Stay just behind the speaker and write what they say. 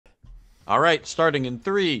All right, starting in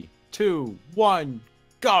 3, 2, 1,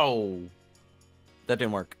 go. That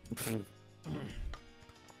didn't work.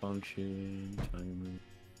 Function timer.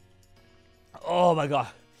 Oh my god.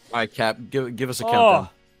 All right, Cap, give us a countdown.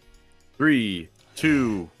 3,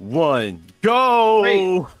 2, 1, go.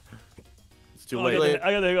 Great. It's too I late.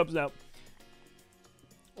 got the hiccups now.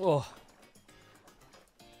 Oh.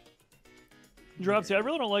 Dropsy, I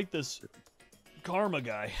really don't like this Karma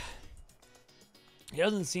guy. He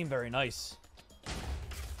doesn't seem very nice.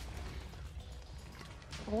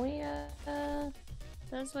 Oh yeah,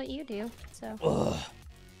 that's what you do. So. Ugh.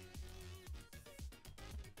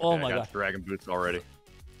 Oh Okay, my I got god. dragon boots already.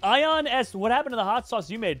 Ion S, what happened to the hot sauce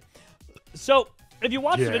you made? So, if you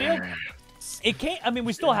watch the video, it can't. I mean,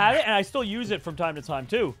 we still have it, and I still use it from time to time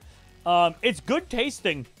too. It's good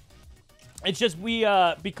tasting. It's just we,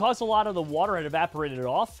 because a lot of the water had evaporated it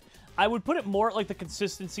off, I would put it more like the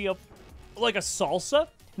consistency of like a salsa.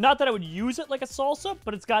 Not that I would use it like a salsa,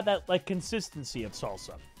 but it's got that like consistency of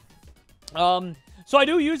salsa. So I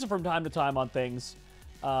do use it from time to time on things.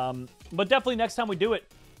 But definitely next time we do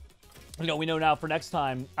it, you know, we know now for next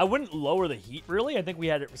time, I wouldn't lower the heat really. I think we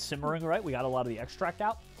had it simmering, right? We got a lot of the extract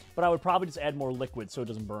out, but I would probably just add more liquid so it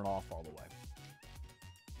doesn't burn off all the way.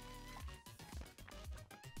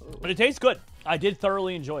 But it tastes good. I did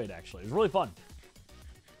thoroughly enjoy it, actually. It was really fun.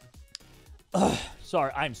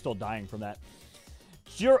 Sorry, I'm still dying from that.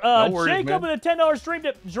 No worries, Jacob man. with a $10 stream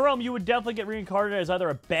tip. Jerome, you would definitely get reincarnated as either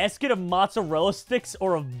a basket of mozzarella sticks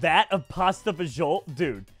or a vat of pasta fagioli.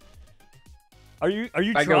 Dude, are you I go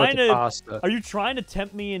with trying the to pasta. are you trying to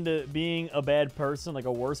tempt me into being a bad person, like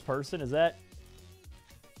a worse person? Is that?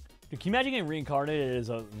 Dude, can you imagine getting reincarnated as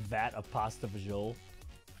a vat of pasta fagioli?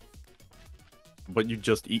 But you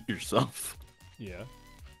just eat yourself. Yeah.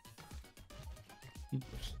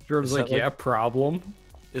 Jerome's Is like, that like- yeah, problem.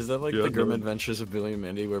 Is that like Yeah, the Grim Billy. Adventures of Billy and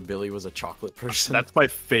Mandy, where Billy was a chocolate person? That's my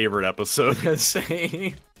favorite episode.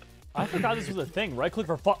 insane. I forgot this was a thing. Right click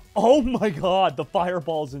for oh my god, the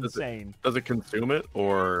fireball's Does it- insane. Does it consume it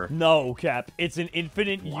or? No, Cap. It's an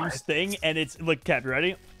infinite use What? thing, and it's look, Cap, you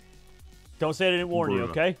ready? Don't say I didn't warn you, Bruh.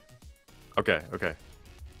 okay? Okay, okay.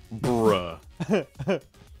 Bruh.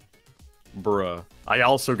 Bruh. I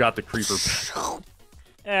also got the creeper pet.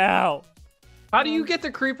 Ow. How do you get the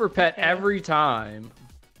creeper pet every time?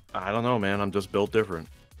 I don't know, man. I'm just built different.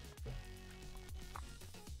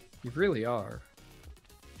 You really are.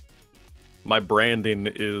 My branding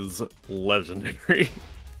is legendary.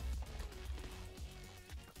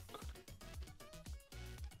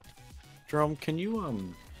 Jerome, can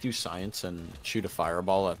you do science and shoot a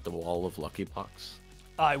fireball at the wall of Lucky Blocks?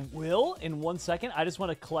 I will in 1 second. I just want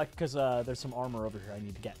to collect because there's some armor over here I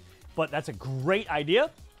need to get. But that's a great idea.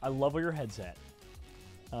 I love where your head's at.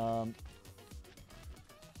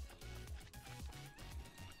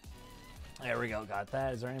 There we go. Got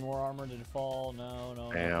that. Is there any more armor? Did it fall? No,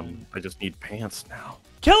 no. Damn, nothing. I just need pants now.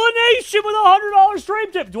 Kill a Nation with a $100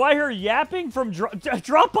 stream tip. Do I hear yapping from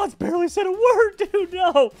Dropbox? Barely said a word, dude.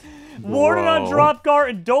 No. Warning on Bro. Dropgar,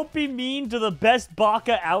 and don't be mean to the best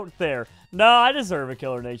baka out there. No, I deserve it,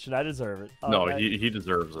 Killer Nation. I deserve it. No, Okay. he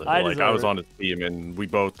deserves it. I Like, I deserve was it. on his team, and we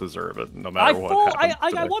both deserve it, no matter what happens I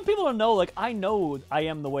today. want people to know, like, I know I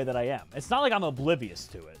am the way that I am. It's not like I'm oblivious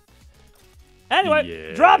to it. Anyway,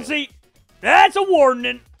 Yeah. drop seat. That's a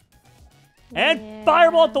warning. And Yeah.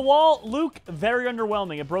 fireball at the wall. Luke, very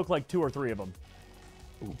underwhelming. It broke like 2 or 3 of them.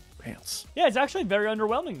 Ooh, pants. Yeah, it's actually very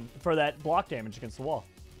underwhelming for that block damage against the wall.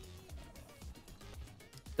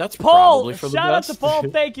 That's Paul, probably for the shout out best. to Paul.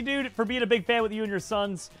 Thank you, dude, for being a big fan with you and your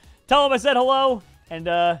sons. Tell him I said hello, and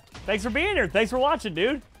thanks for being here. Thanks for watching,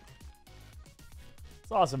 dude.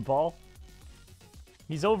 It's awesome, Paul.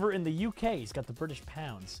 He's over in the UK. He's got the British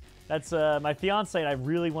pounds. That's my fiance, and I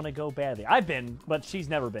really want to go badly. I've been, but she's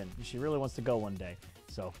never been. She really wants to go one day.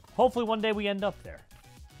 So hopefully one day we end up there.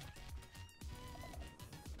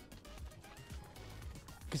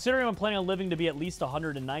 Considering I'm planning on living to be at least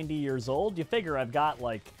 190 years old, you figure I've got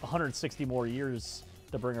like 160 more years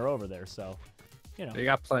to bring her over there. So, you know. You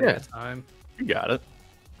got plenty Yeah. of time. You got it.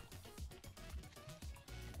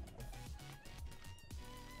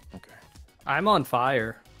 Okay. I'm on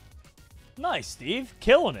fire. Nice, Steve.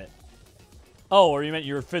 Killing it. Oh, or you meant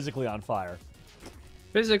you were physically on fire.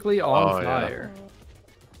 Physically on Oh, yeah. fire.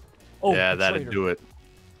 Oh, yeah, the that'd Trader. do it.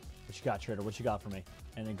 What you got, Trader? What you got for me?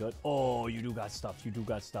 Anything good? Oh, you do got stuff. You do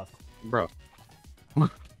got stuff. Bro.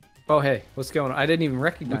 Oh, hey, what's going on? I didn't even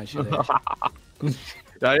recognize you there.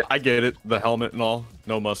 I get it. The helmet and all.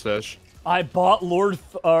 No mustache. I bought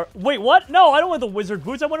wait, what? No, I don't want the wizard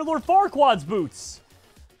boots. I wanted Lord Farquaad's boots.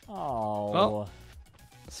 Oh. Well.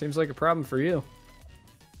 Seems like a problem for you.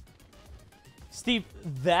 Steve,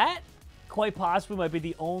 that quite possibly might be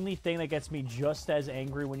the only thing that gets me just as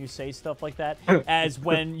angry when you say stuff like that as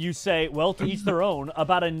when you say, well, to each their own,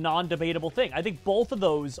 about a non-debatable thing. I think both of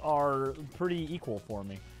those are pretty equal for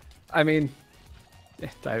me. I mean,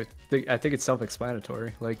 I think it's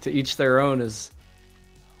self-explanatory. Like, to each their own is...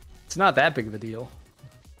 It's not that big of a deal.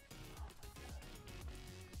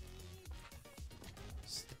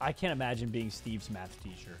 I can't imagine being Steve's math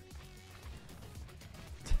teacher.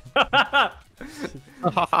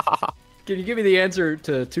 Can you give me the answer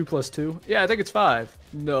to 2 + 2? Yeah, I think it's 5.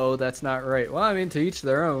 No, that's not right. Well, I mean, to each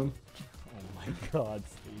their own. Oh my God,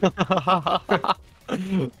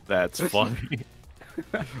 Steve. That's funny.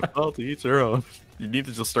 Well, to each their own. You need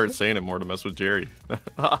to just start saying it more to mess with Jerry.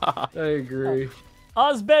 I agree.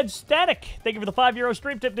 Ozbed Static, thank you for the €5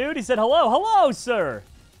 stream tip, dude. He said, hello, sir.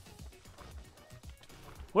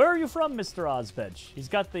 Where are you from, Mr. Ozbed? He's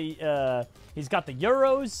got the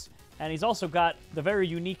euros, and he's also got the very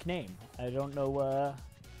unique name. I don't know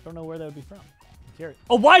where that would be from. Here.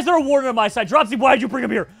 Oh, why is there a warden on my side? Dropsy, why did you bring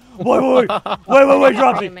him here? Wait,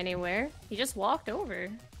 Dropsy. Him anywhere? He just walked over.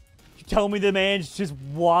 You tell me the man's just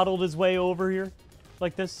waddled his way over here,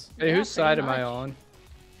 like this? Hey, Yeah, whose side am pretty I much. on?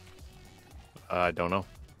 I don't know.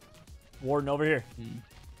 Warden over here.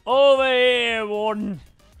 Over here, Warden.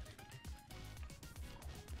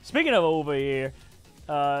 Speaking of over here,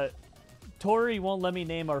 Tori won't let me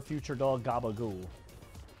name our future dog Gabagool.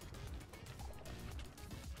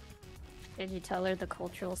 Did you tell her the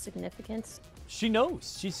cultural significance? She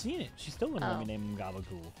knows. She's seen it. She still wouldn't let me Oh. name him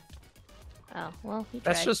Gabagool. Oh, well, he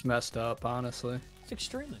That's tried. just messed up, honestly. It's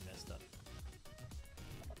extremely messed up.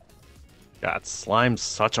 God, slime's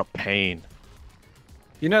such a pain.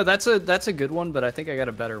 You know, that's a good one, but I think I got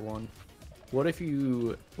a better one. What if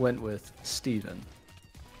you went with Steven?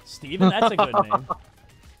 Steven, that's a good name.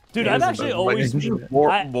 Dude, Yeah, I've it is a actually good always... name.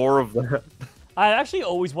 more of that. I actually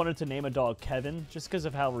always wanted to name a dog Kevin, just because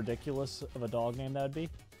of how ridiculous of a dog name that would be.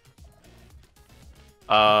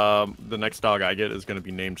 The next dog I get is gonna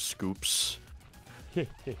be named Scoops.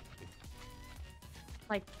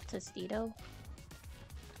 Like Tostito?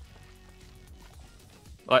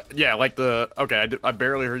 Yeah, like the okay. I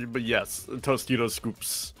barely heard you, but yes, Tostito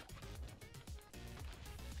Scoops.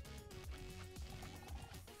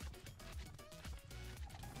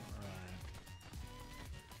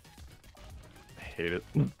 I hate it.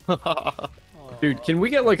 Dude, can we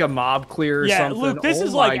get like a mob clear or Yeah, something? Luke, this Oh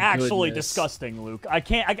is like my actually goodness. disgusting, Luke. I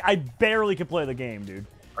can't... I barely can play the game, dude.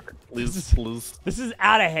 Please, please. This is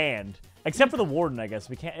out of hand. Except for the warden, I guess.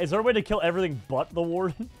 We can't... Is there a way to kill everything but the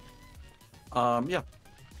warden? Yeah.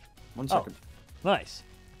 1 second. Nice.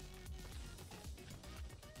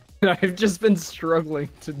 I've just been struggling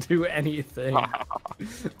to do anything.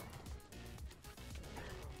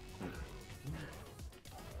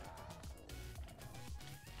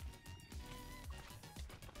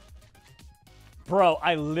 Bro,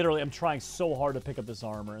 I literally am trying so hard to pick up this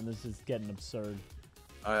armor, and this is getting absurd.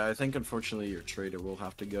 I think unfortunately your trader will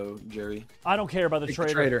have to go, Jerry. I don't care about the Take trader.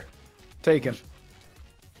 the traitor. Take him.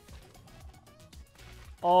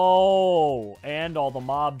 Oh, and all the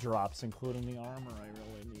mob drops, including the armor I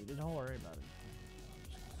really needed. Don't worry about it.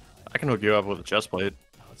 I can hook you up with a chest plate.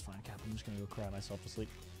 Oh, it's fine, Cap. I'm just gonna go cry myself to sleep.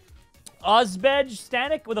 Ozbej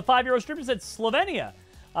Stanik with a €5 stream said Slovenia.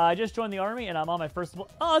 I just joined the army and I'm on my first.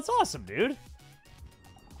 Oh, that's awesome, dude.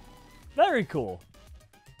 Very cool.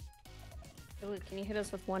 Ooh, can you hit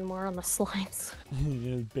us with one more on the slimes?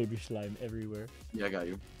 Baby slime everywhere. Yeah, I got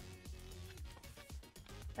you.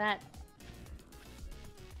 That.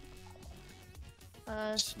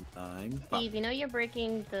 Slime. Steve, you know you're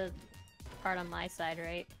breaking the part on my side,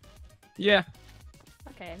 right? Yeah,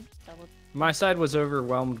 Okay, just double. my side was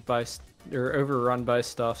overwhelmed by or overrun by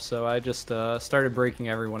stuff, so I just started breaking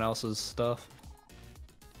everyone else's stuff.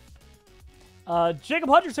 Jacob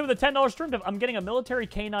Hutcherson with a $10 stream tip. I'm getting a military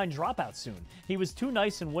canine dropout soon. He was too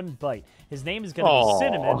nice and wouldn't bite. His name is gonna Aw. be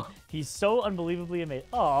Cinnamon. He's so unbelievably amazing.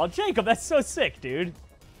 Oh, Jacob, that's so sick, dude.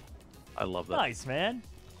 I love that. Nice, man.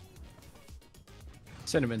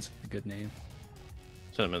 Cinnamon's a good name.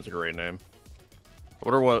 Cinnamon's a great name. I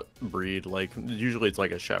wonder what breed, like, usually it's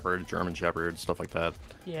like a shepherd, German shepherd, stuff like that.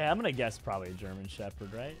 Yeah, I'm gonna guess probably a German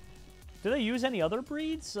Shepherd, right? Do they use any other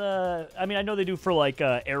breeds? I mean, I know they do for like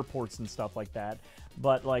airports and stuff like that,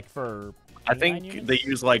 but like for I canine think units? they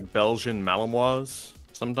use like Belgian Malinois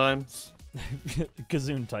sometimes.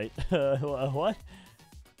 Gesundheit. What?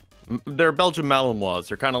 They're Belgian Malinois.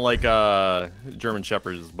 They're kind of like German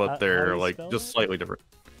shepherds, How but do they're you like spell just it? slightly different.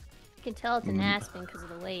 You can tell it's an Aspen because of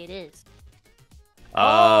the way it is.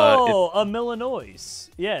 Oh, a Millinois.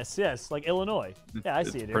 Yes, yes, like Illinois. Yeah, I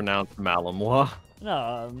it's see it. Dude. pronounced Malinois.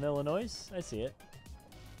 No, Millinois. I see it.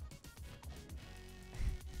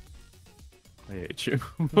 I hate you.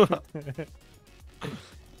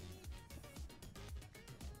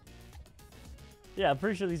 Yeah, I'm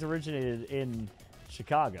pretty sure these originated in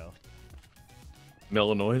Chicago.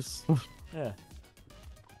 Illinois. Yeah.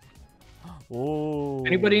 Oh.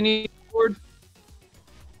 Anybody need a sword?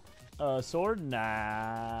 Sword?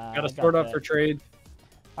 Nah. Got a I sword up that. for trade.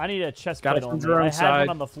 I need a chest Got plate it on from there. I Jerome's had one side.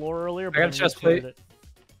 on the floor earlier, but got a then chest reloaded plate. it.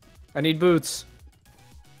 I need boots.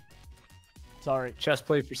 Sorry. Chest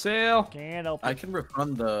plate for sale. Can't help I it. can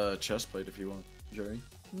refund the chest plate if you want, Jerry.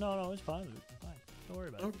 No, it's fine. It's fine. Don't worry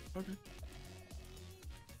about it. Oh, okay.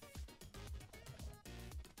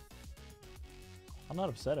 I'm not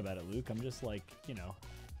upset about it, Luke. I'm just like,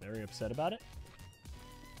 very upset about it.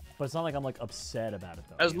 But it's not like I'm like upset about it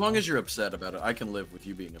though. As long as you're upset about it, I can live with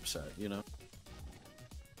you being upset, you know?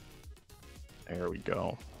 There we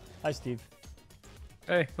go. Hi, Steve.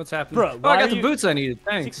 Hey, what's happening? Bro, oh, why I got are the you- boots I needed.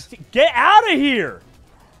 Thanks. Get out of here!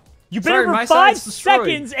 You've been Sorry, here my for 5 side's destroyed.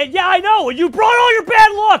 seconds, and yeah, I know, and you brought all your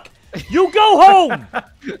bad luck! You go home!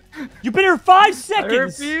 You've been here 5 I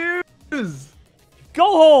seconds! refuse. Go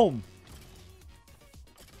home!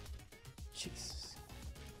 Jesus.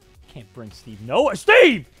 Can't bring Steve nowhere.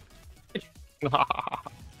 Steve! Oh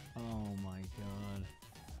my god.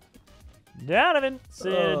 Donovan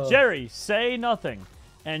said, Jerry, say nothing.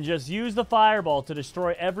 And just use the fireball to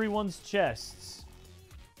destroy everyone's chests.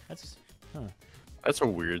 That's... Huh. That's a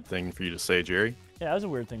weird thing for you to say, Jerry. Yeah, that was a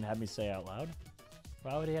weird thing to have me say out loud.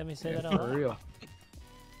 Why would he have me say that out For loud? real.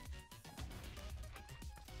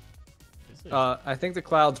 This is- I think the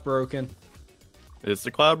cloud's broken. Is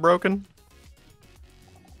the cloud broken?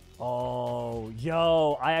 Oh,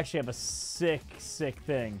 yo, I actually have a sick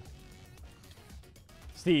thing.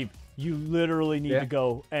 Steve, you literally need to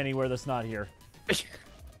go anywhere that's not here.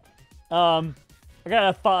 I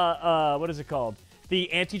got a, what is it called?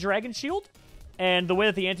 The anti-dragon shield. And the way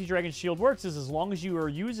that the anti-dragon shield works is as long as you are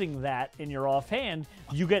using that in your offhand,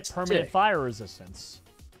 you get permanent fire resistance.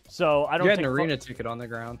 So I don't You had take an arena ticket on the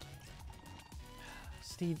ground.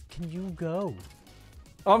 Steve, can you go?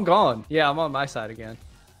 Oh, I'm gone. Yeah, I'm on my side again.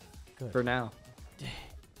 Good. For now.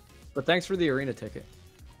 But thanks for the arena ticket.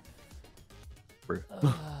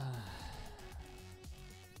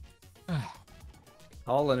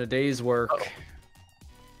 All in a day's work.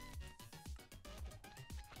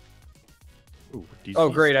 Ooh, Oh,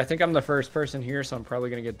 great. I think I'm the first person here, so I'm probably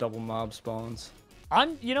going to get double mob spawns.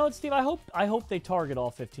 You know what, Steve? I hope they target all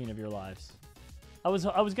 15 of your lives. I was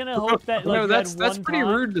gonna hope that like No, you that's had one pretty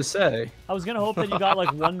time. rude to say. I was gonna hope that you got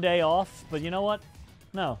like one day off, but you know what?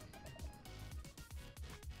 No.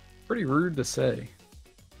 Pretty rude to say.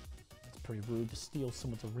 It's pretty rude to steal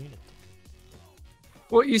someone's arena.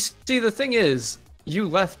 Well, you see, the thing is, you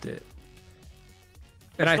left it.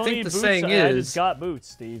 And I Still think need the boots. saying I just is... got boots,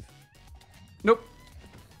 Steve. Nope.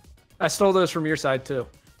 I stole those from your side, too.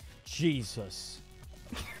 Jesus.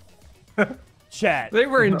 Chat. They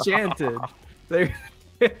were enchanted. They...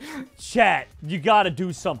 Chat. You gotta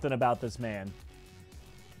do something about this man.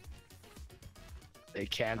 They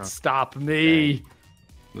can't stop me.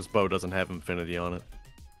 This bow doesn't have infinity on it.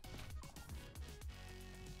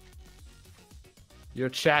 Your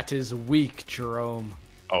chat is weak, Jerome.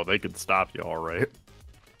 Oh, they could stop you, all right.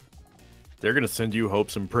 They're gonna send you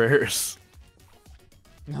hopes and prayers.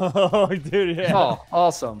 Oh, dude, yeah. Oh,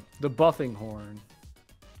 awesome. The buffing horn.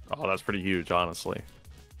 Oh, that's pretty huge, honestly.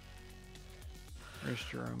 Where's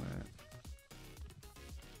Jerome at?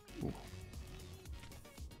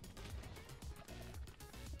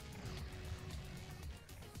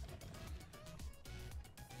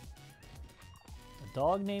 A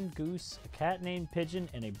dog named Goose, a cat named Pigeon,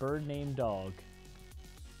 and a bird named Dog.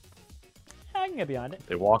 I can get behind it.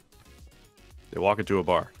 They walk into a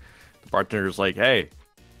bar. The bartender's like, "Hey,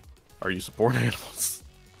 are you supporting animals?"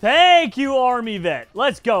 Thank you, Army Vet.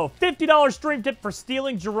 Let's go. $50 stream tip for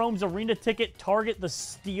stealing Jerome's arena ticket. Target the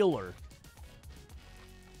stealer.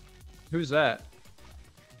 Who's that?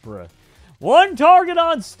 Bruh. One target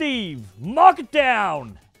on Steve. Mark it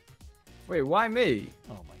down. Wait, why me?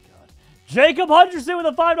 Oh, my God. Jacob Hutcherson with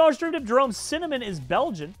a $5 stream tip. Jerome Cinnamon is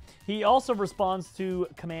Belgian. He also responds to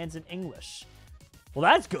commands in English. Well,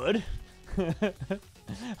 that's good.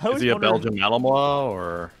 Is he a Belgian Malinois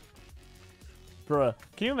or? Bruh,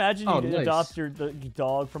 can you imagine you nice. adopt your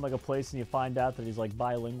dog from like a place and you find out that he's like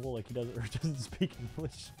bilingual, like he doesn't speak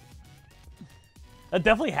English? That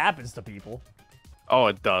definitely happens to people. Oh,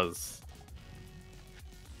 it does.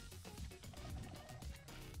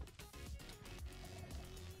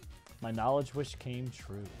 My knowledge wish came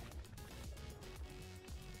true.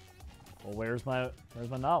 Well, where's my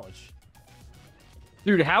knowledge?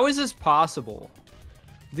 Dude, how is this possible?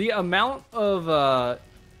 The amount of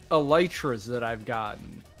elytras that I've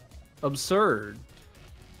gotten. Absurd.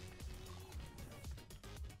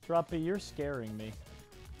 Droppy, you're scaring me.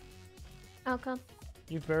 How come?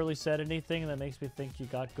 You've barely said anything that makes me think you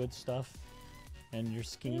got good stuff. And you're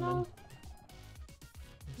scheming. No.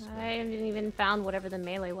 I haven't even found whatever the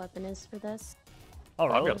melee weapon is for this. Oh,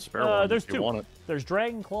 really? I've got a spare one. There's if you two. want it. There's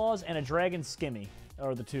Dragon Claws and a Dragon Skimmy.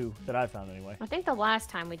 Are the two that I found anyway. I think the last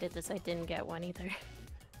time we did this, I didn't get one either.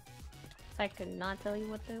 I could not tell you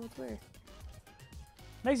what those were.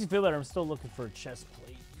 Makes you feel better. I'm still looking for a chest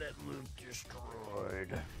plate that Luke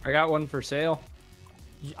destroyed. I got one for sale.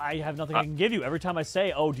 I have nothing I can give you. Every time I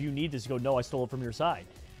say, "Oh, do you need this?" You go, "No, I stole it from your side."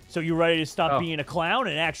 So you ready to stop being a clown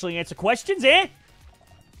and actually answer questions, eh?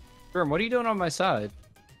 Jerome, what are you doing on my side?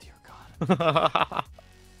 Dear God.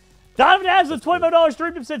 Donovan Adams with $25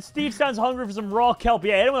 stream tip said Steve sounds hungry for some raw kelp.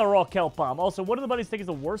 Yeah, hit him with a raw kelp bomb. Also, what do the buddies think is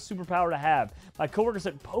the worst superpower to have? My coworker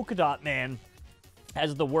said Polka Dot Man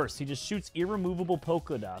has the worst. He just shoots irremovable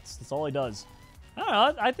polka dots. That's all he does. I don't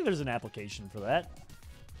know. I think there's an application for that.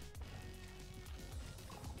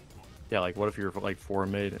 Yeah, like what if you're like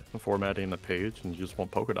formatting the page and you just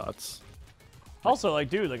want polka dots? Also, like,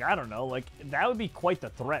 dude, like, I don't know. Like, that would be quite the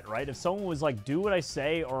threat, right? If someone was like, do what I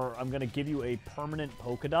say or I'm going to give you a permanent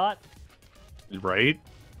polka dot. Right?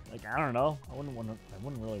 Like, I don't know. I wouldn't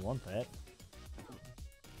really want that.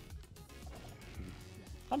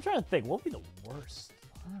 I'm trying to think. What would be the worst?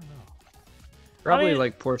 I don't know. Probably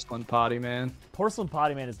like Porcelain Potty Man. Porcelain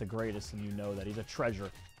Potty Man is the greatest, and you know that. He's a treasure.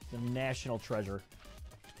 He's a national treasure.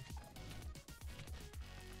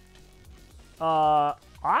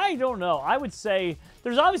 I don't know. I would say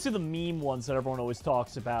there's obviously the meme ones that everyone always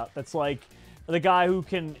talks about. That's like the guy who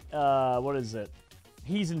can, what is it?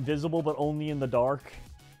 He's invisible, but only in the dark.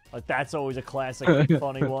 Like, that's always a classic,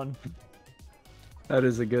 funny one. That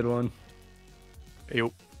is a good one. Hey,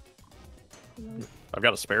 I've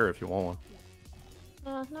got a spare if you want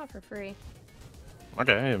one. Not for free.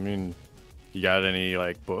 Okay, I mean, you got any,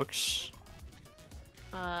 like, books?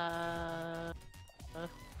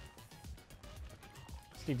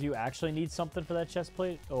 Steve, do you actually need something for that chest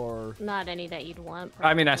plate, or? Not any that you'd want,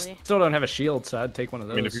 I mean, I probably. still don't have a shield, so I'd take one of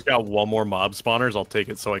those. I mean, if you've got one more mob spawners, I'll take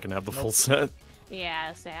it so I can have the full set.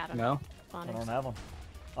 Yeah, say I don't No? know. I Spawners. don't have them.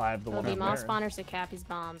 I have the There'll one be I'm mob wearing. spawners to Cappy's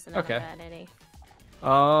bombs, and I Okay. haven't had any.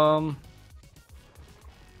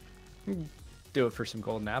 Do it for some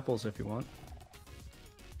golden apples if you want.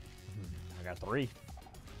 I got 3.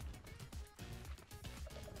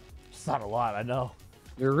 It's not a lot, I know.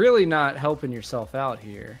 You're really not helping yourself out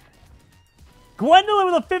here.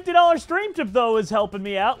 Gwendolyn with a $50 stream tip, though, is helping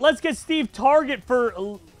me out. Let's get Steve Target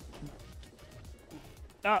for...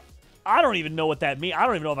 I don't even know what that means. I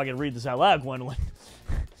don't even know if I can read this out loud, Gwendolyn.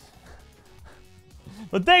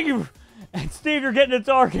 But thank you. And Steve, you're getting a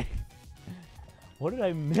Target. What did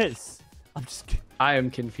I miss? I'm just kidding. I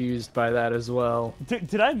am confused by that as well.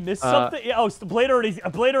 Did I miss something? Yeah, Blade already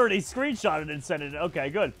screenshotted it and sent it. Okay,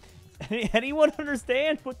 good. Anyone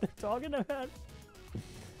understand what they're talking about?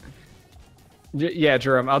 Yeah,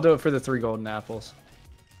 Jerome, I'll do it for the 3 golden apples.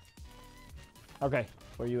 Okay,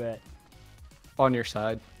 where you at? On your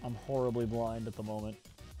side. I'm horribly blind at the moment.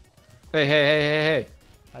 Hey.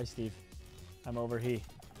 Hi, Steve. I'm over here.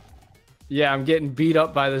 Yeah, I'm getting beat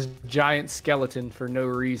up by this giant skeleton for no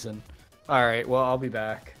reason. Alright, well, I'll be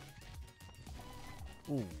back.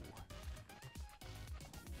 Ooh.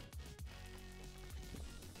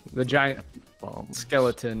 The giant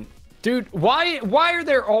skeleton. Dude, why are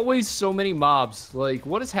there always so many mobs? Like,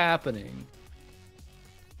 what is happening?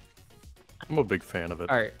 I'm a big fan of it.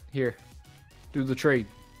 Alright, here. Do the trade.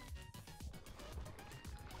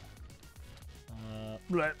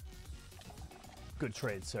 Bleh. Good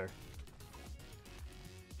trade, sir.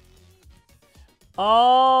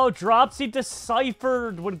 Oh, Dropsy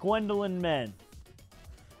deciphered what Gwendolyn meant.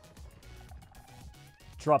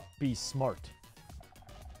 Drop be smart.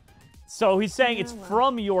 So he's saying it's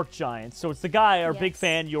from York Giants. So it's the guy, our big Yes.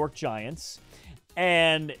 fan, York Giants.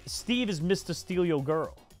 And Steve is Mr. Steal Your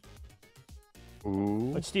Girl.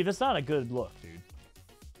 Ooh. But Steve, that's not a good look, dude.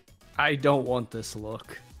 I don't want this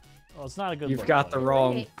look. Well, it's not a good You've look. got the buddy.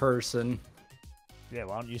 wrong Right. person. Yeah,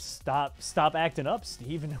 why don't you stop acting up,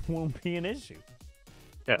 Steve, and it won't be an issue.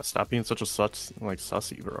 Yeah, stop being such a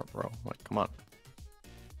sussy, bro. Like, come on.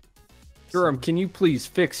 Jerome, can you please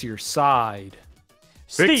fix your side?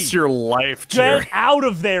 Fix Steve, your life, get Jerry. out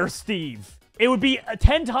of there, Steve. It would be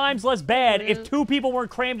 10 times less bad if Rude. 2 people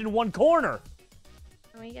weren't crammed in one corner.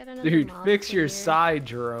 Can we get another Dude, mob fix your here? side,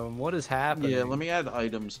 Jerome. What is happening? Yeah, let me add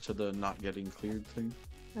items to the not getting cleared thing.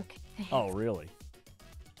 Okay. Oh, really?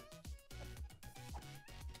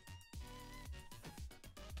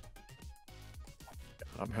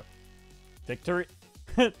 Victory.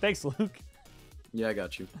 Thanks, Luke. Yeah, I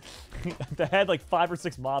got you. They had like 5 or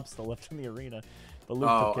 6 mobs still left in the arena, but Luke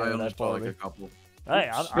Oh, took care I of only that saw for like me. a couple. Hey,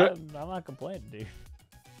 I'm not complaining, dude.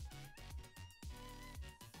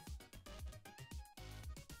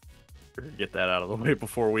 Better get that out of the way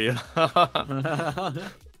before we.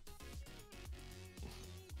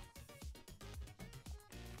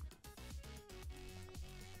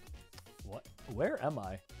 What? Where am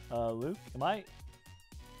I? Luke, am I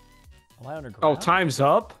underground? Oh, time's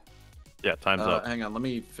up. Yeah, time's up. Hang on, let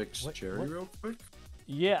me fix What- Jerry what? real quick.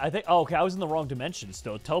 Yeah, I think. Oh, okay, I was in the wrong dimension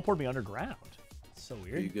still. It teleported me underground. It's so Are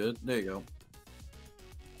weird. you good? There you go. All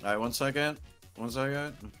right, 1 second. 1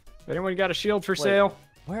 second. Anyone got a shield for Wait. sale?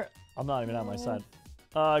 Where? I'm not even on my side.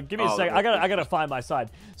 Give me a Oh, second. there- I gotta find my side.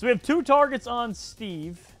 So we have 2 targets on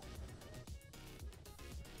Steve.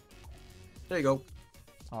 There you go.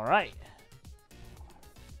 All right.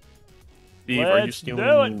 Steve, are you Let's do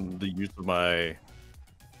stealing the use of my?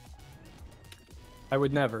 I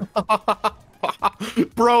would never.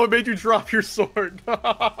 Bro, it made you drop your sword. Glad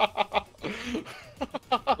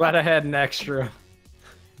I had an extra,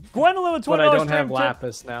 Gwendolyn with $20 but I don't stream have tip.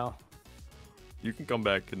 Lapis now. You can come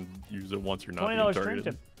back and use it once you're not $20 being stream targeted.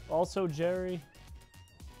 tip. Also, Jerry.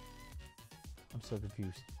 I'm so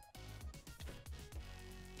confused.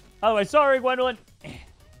 Oh, wait, sorry, Gwendolyn.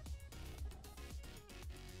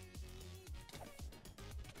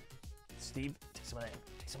 Steve, take some of that.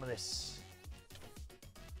 Take some of this.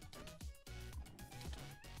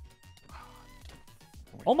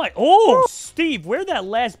 Oh my! Oh, Steve, where'd that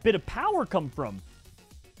last bit of power come from?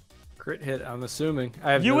 Crit hit, I'm assuming.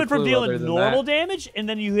 I have You no went from clue dealing other than normal that. damage, and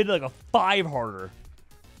then you hit like a 5 harder.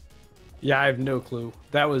 Yeah, I have no clue.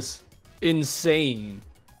 That was insane.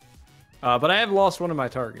 But I have lost one of my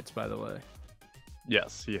targets, by the way.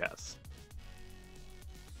 Yes, he has.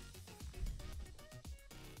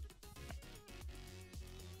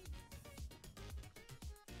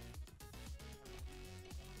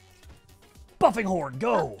 Buffing Horn,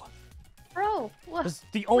 go! Bro, what? This is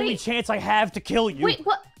the only Wait. chance I have to kill you. Wait,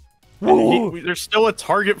 what? There's still a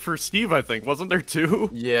target for Steve, I think. Wasn't there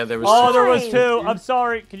 2? Yeah, there was. Oh, two. there was Fine. 2. I'm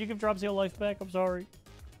sorry. Can you give Dropsy a life back? I'm sorry.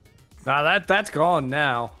 Nah, that's gone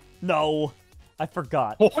now. No, I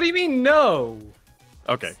forgot. What do you mean, no?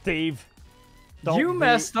 Okay. Steve, don't You be-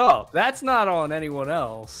 messed up. That's not on anyone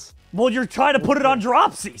else. Well, you're trying to put it on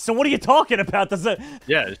Dropsy. So what are you talking about? Does it?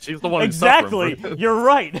 Yeah, she's the one who's Exactly. suffering. You're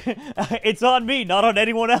right. It's on me, not on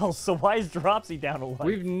anyone else. So why is Dropsy down a life?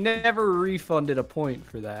 We've never refunded a point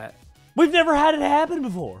for that. We've never had it happen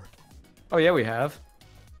before. Oh, yeah, we have.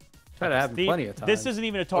 It's had to happen Steve, plenty of times. this isn't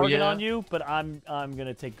even a target yeah? on you, but I'm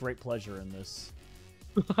gonna take great pleasure in this.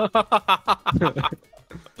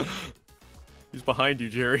 He's behind you,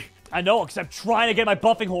 Jerry. I know, because I'm trying to get my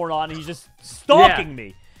buffing horn on, and he's just stalking Yeah.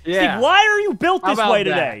 me. Yeah. Steve, why are you built How this about way that?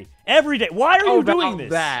 today? Every day. Why are How you doing about this?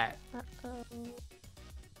 that? Uh-oh.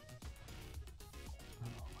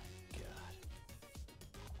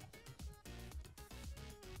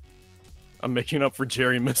 I'm making up for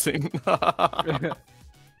Jerry missing. God,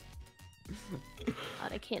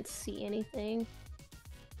 I can't see anything.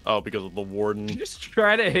 Oh, because of the warden. Did you just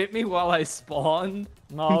try to hit me while I spawned?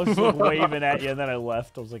 No, I was just like, waving at you, and then I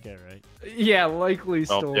left. I was like, all right. Yeah, likely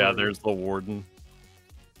story. Oh, yeah, there's the warden.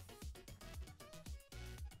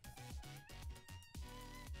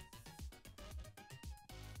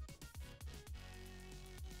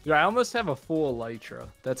 Dude, I almost have a full Elytra.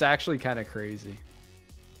 That's actually kind of crazy.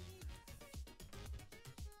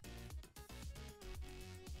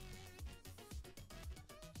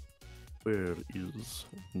 Where is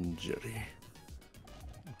Jerry?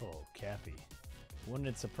 Oh, Cappy. Wouldn't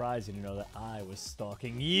it surprise you to know that I was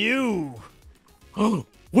stalking you? Oh,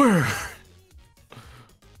 where?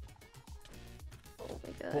 Oh my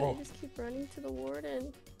god, Whoa. I just keep running to the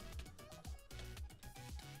warden.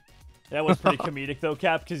 That was pretty comedic, though,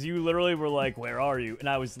 Cap, because you literally were like, where are you? And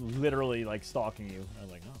I was literally, like, stalking you. I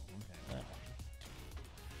was like, oh, okay.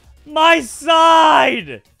 Well. My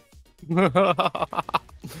side!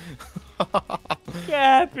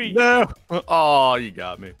 Cappy! No. Oh, you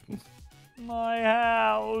got me. My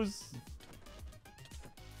house!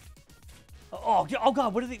 Oh, oh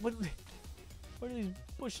God, where do these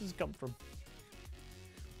bushes come from?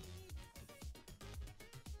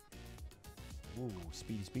 Ooh,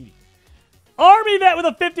 speedy, speedy. Army vet with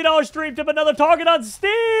a $50 stream tip, another target on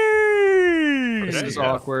Steve! This Okay, is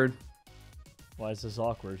yeah. awkward. Why is this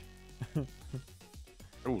awkward?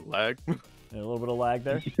 Ooh, lag. A little bit of lag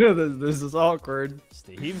there. This is awkward.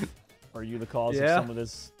 Steve, are you the cause of Yeah. some of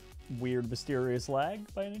this weird, mysterious lag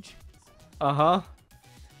by any chance? Uh-huh.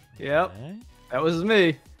 Yep, Okay. that was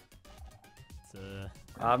me. It's,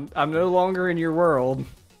 I'm no longer in your world.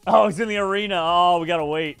 Oh, he's in the arena. Oh, we gotta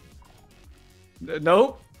wait.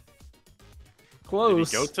 Nope. Did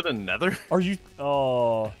Close. he go to the nether? Are you?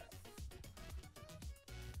 Oh.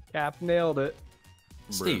 Cap nailed it.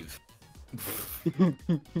 Steve. Does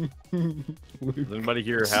anybody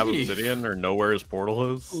here have Steve. obsidian or know where his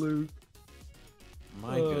portal is? Luke.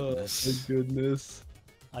 My goodness. My goodness.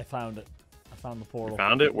 I found it. I found the You portal.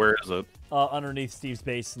 found it? Where is it? Underneath Steve's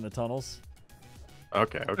base in the tunnels.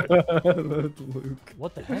 Okay, okay. That's Luke.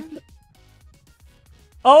 What the heck?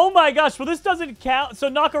 Oh my gosh! Well, this doesn't count. So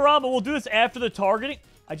Nakarama, we'll do this after the targeting.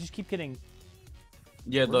 I just keep getting.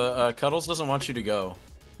 Yeah, the Cuddles doesn't want you to go.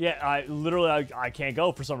 Yeah, I literally I can't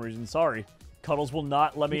go for some reason. Sorry, Cuddles will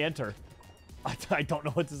not let me enter. I don't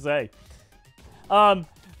know what to say. But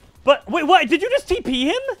wait, what? Did you just TP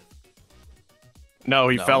him? No,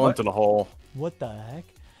 he No, fell what? into the hole. What the heck?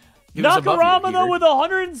 He was above you, Nakarama, though, Peter. with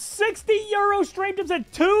 160 euro stream tips and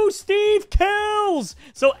 2 Steve kills.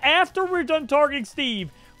 So after we're done targeting Steve,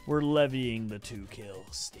 we're levying the 2 kills,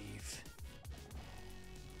 Steve.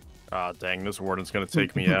 Ah, dang, this warden's gonna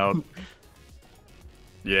take me out.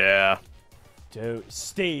 Yeah. Dude,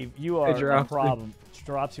 Steve, you are a Dropsy. problem.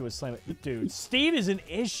 Dropsy was slamming. Dude, Steve is an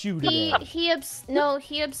issue today. He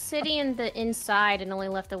obsidian the inside and only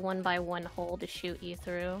left a 1x1 hole to shoot you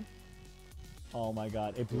through. Oh my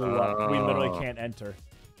god, it blew up. We literally can't enter.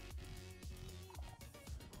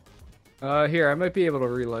 Here, I might be able to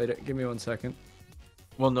relight it. Give me 1 second.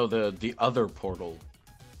 Well, no, the other portal.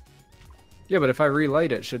 Yeah, but if I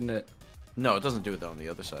relight it, shouldn't it? No, it doesn't do it though on the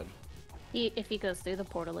other side. If he goes through the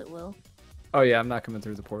portal, it will. Oh yeah, I'm not coming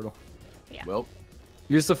through the portal. Yeah. Well,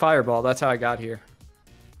 Use the fireball. That's how I got here.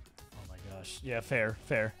 Oh my gosh. Yeah, fair,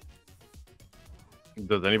 fair.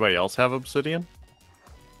 Does anybody else have obsidian?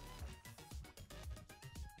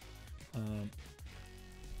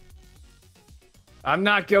 I'm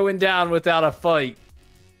not going down without a fight.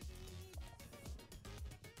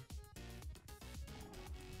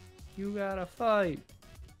 You gotta fight.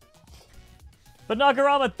 But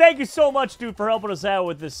Nakarama, thank you so much, dude, for helping us out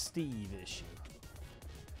with this Steve issue.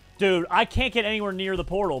 Dude, I can't get anywhere near the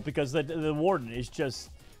portal because the warden is just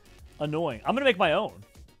annoying. I'm gonna make my own.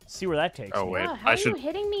 See where that takes Oh, me. wait. Yeah, how I are should. you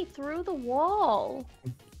hitting me through the wall?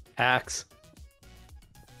 Axe.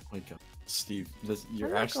 my God, Steve, I'm your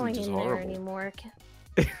not accent going is in there horrible. anymore.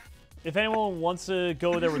 If anyone wants to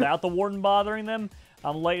go there without the warden bothering them,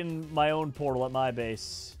 I'm lighting my own portal at my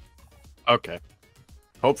base. Okay.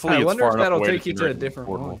 Hopefully I it's wonder far if enough that'll away take you to a generate the different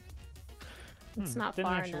portal. one. It's not didn't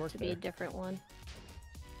far actually enough work to be there. a different one.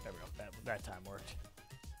 There we go. That time worked.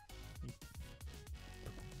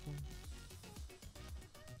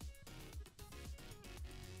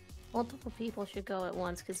 Multiple people should go at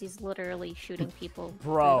once because he's literally shooting people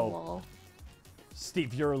Bro. through the wall.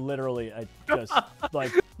 Steve, you're literally just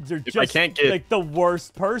like you're If I just can't get- like the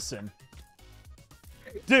worst person.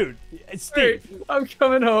 Dude, Steve. Hey, I'm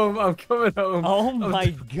coming home. I'm coming home. Oh my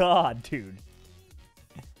god, dude.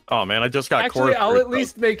 Oh man, I just got Actually, I'll corpse at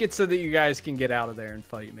least make it so that you guys can get out of there and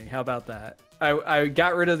fight me. How about that? I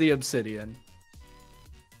got rid of the obsidian.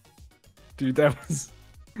 Dude, that was...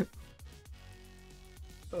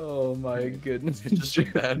 Oh my goodness. You're just a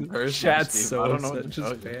bad person, Chat's Steve. so I don't know what upset. to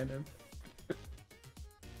Just tell you. ban him.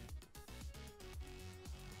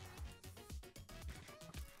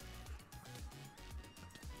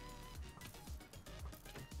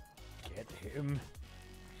 Get him.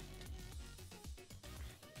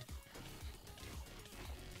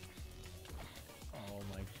 Oh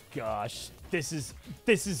my gosh. This is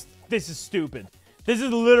stupid. This is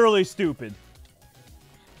literally stupid.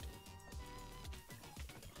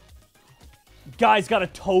 Guy's got a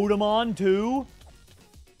totem on too.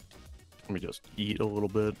 Let me just eat a little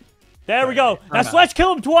bit. There we go. Now Sledge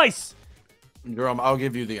kill him twice. Jerome, I'll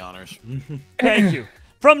give you the honors. Thank you.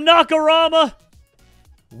 From Nakarama.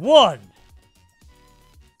 1,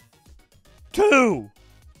 2.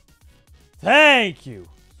 Thank you.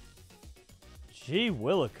 Gee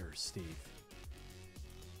Willikers, Steve.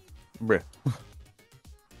 Bruh.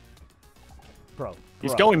 Bro.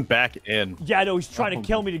 He's bro. going back in. Yeah, I know. He's trying to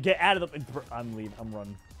kill me to get out of the... I'm leaving. I'm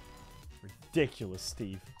running. Ridiculous,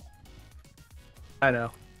 Steve. I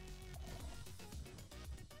know.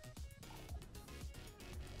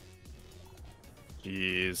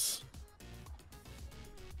 Jeez.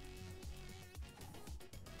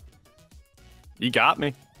 He got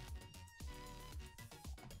me.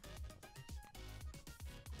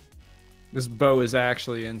 This bow is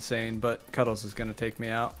actually insane, but Cuddles is gonna take me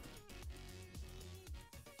out.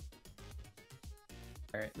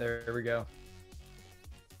 Alright, there we go.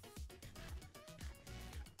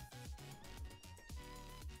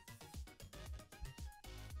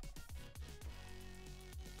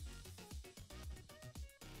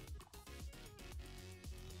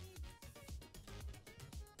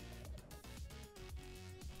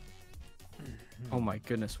 Oh my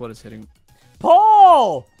goodness, what is hitting?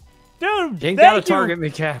 Paul! Dude, You ain't thank gotta you target me,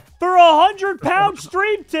 Cap. for a 100-pound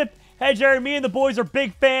stream tip. Hey, Jerry, me and the boys are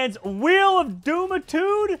big fans. Wheel of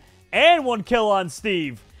Doomitude and 1 kill on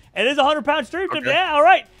Steve. It is a 100-pound stream tip. Okay. Yeah, all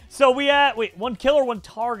right. So we wait, 1 kill or 1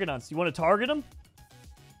 target on Steve. You want to target him?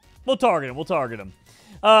 We'll target him. We'll target him.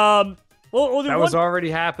 We'll do That one. was already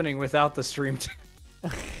happening without the stream.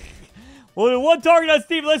 We'll do 1 target on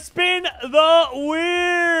Steve. Let's spin the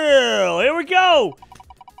wheel. Here we go.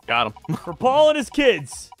 Got him. For Paul and his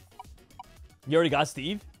kids. You already got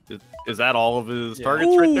Steve? Is that all of his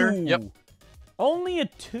targets right there? Ooh. Yep. Only a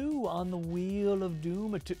 2 on the Wheel of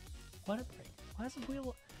Doom. Why did it break? Why is the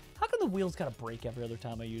wheel? How come the wheel's got to break every other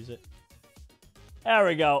time I use it? There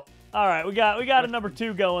we go. All right, we got a number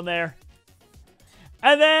 2 going there.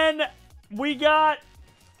 And then we got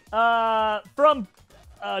from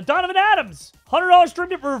Donovan Adams, $100 stream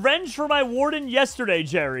tip, revenge for my warden yesterday,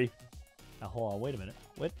 Jerry. Now hold on, wait a minute.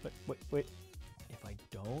 Wait. If I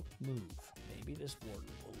don't move, maybe this warden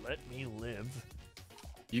will let me live.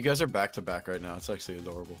 You guys are back to back right now. It's actually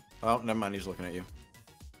adorable. Oh, never mind. He's looking at you.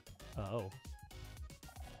 Oh.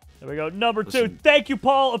 There we go. Number 2. Listen. Thank you,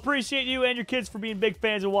 Paul. Appreciate you and your kids for being big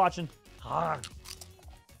fans and watching.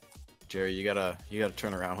 Jerry, you gotta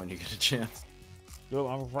turn around when you get a chance. Dude,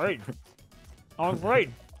 I'm afraid. I'm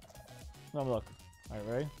afraid. Let me look. All right,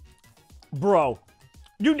 ready? Bro,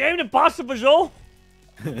 you named it Pasta Fagioli?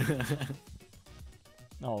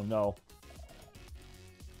 Oh, no.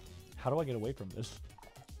 How do I get away from this?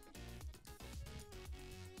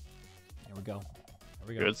 Here we go. Here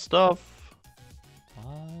we go. Good stuff.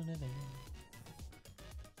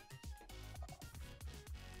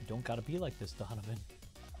 You don't gotta be like this, Donovan.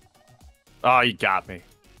 Oh, you got me.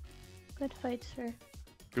 Good fight, sir.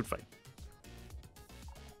 Good fight.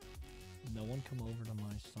 No one come over to my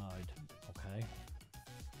side, okay?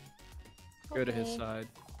 Go to his Okay. side.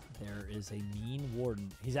 There is a mean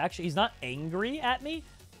warden. He's not angry at me,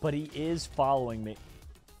 but he is following me.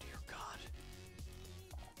 Dear God.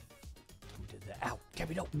 Who did that? Ow,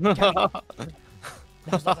 Gabby, no. Gabby.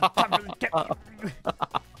 Now's not the time to get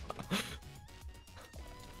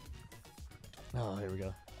Oh, here we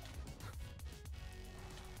go.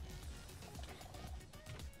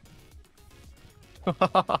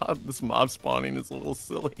 This mob spawning is a little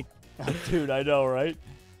silly. Dude, I know, right?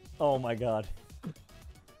 Oh my God.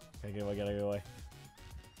 Gotta get away, gotta get away.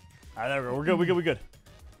 All right, there we go. We're good.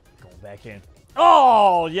 Going back in.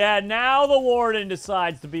 Oh, yeah, now the warden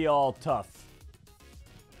decides to be all tough.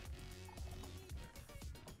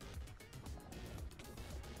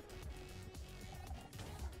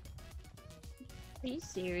 Are you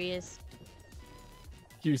serious?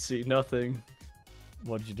 You see nothing.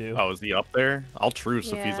 What'd you do? Oh, is he up there? I'll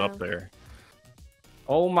truce if he's Yeah. up there.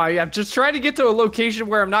 Oh my, I'm just trying to get to a location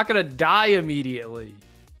where I'm not gonna die immediately.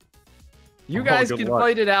 You Oh, guys good can luck.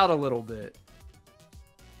 fight it out a little bit.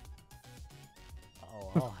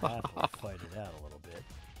 Oh, I'll have to fight it out a little bit.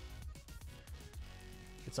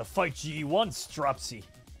 It's a fight ye once, Dropsy.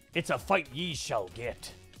 It's a fight ye shall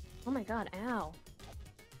get. Oh my god, ow.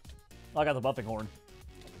 I got the buffing horn.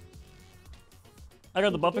 I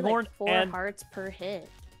got the You do, buffing like, horn 4 and hearts per hit.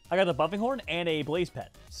 I got the buffing horn and a blaze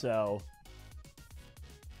pet. So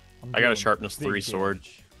I'm I got a doing sharpness big 3 sword.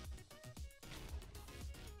 damage.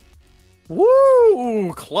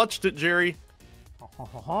 Woo! Clutched it, Jerry.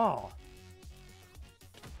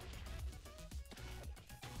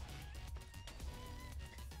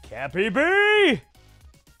 Cappy B!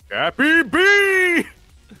 Happy B!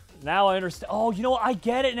 Now I understand. Oh, you know what? I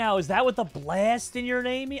get it now. Is that what the blast in your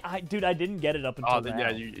name? Dude, I didn't get it up until Oh, now.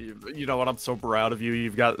 yeah, you know what? I'm so proud of you.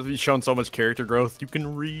 You've shown so much character growth. You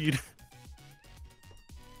can read.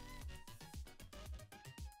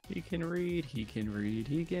 He can read, he can read,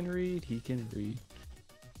 he can read, he can read.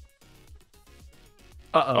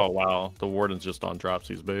 Oh, wow. The warden's just on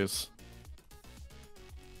Dropsy's base.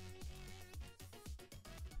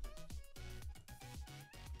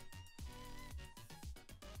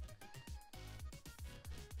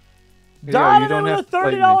 Donovan with a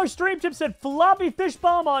fight me. $30 stream tip said floppy fish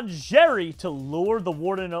bomb on Jerry to lure the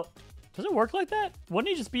warden up. Does it work like that? Wouldn't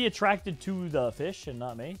he just be attracted to the fish and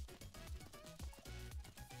not me?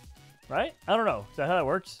 Right? I don't know. Is that how that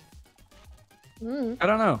works? I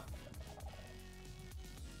don't know.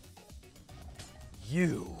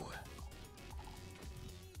 You.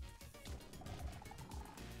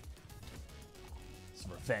 It's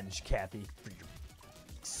revenge, Cappy, for your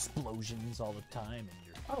explosions all the time and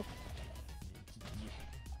your. Oh.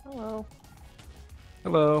 Hello.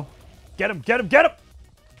 Hello. Get him! Get him! Get him!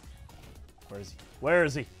 Where is he? Where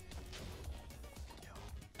is he?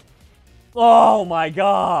 Oh my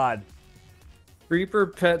God! Creeper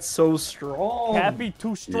Pet's so strong. Cappy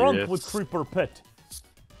too strong Yes. with Creeper Pet.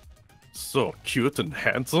 So cute and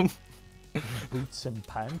handsome. Boots and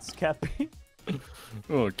pants, Cappy.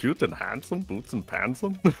 Oh, cute and handsome, boots and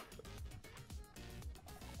pantsome.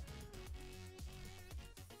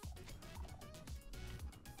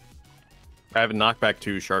 I have a knockback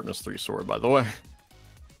 2, sharpness 3 sword, by the way.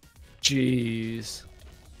 Jeez.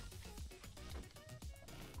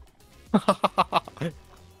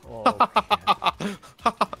 Oh,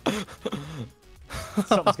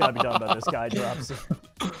 something's gotta be done about this guy, Dropsy.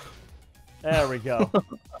 There we go.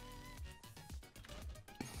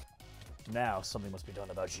 Now something must be done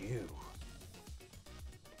about you.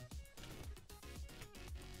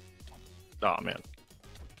 Oh man.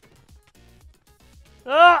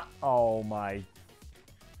 Ah! Oh my.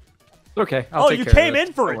 Okay. I'll Oh, take you care of came this.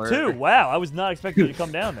 in for Don't it too. worry. Wow, I was not expecting you to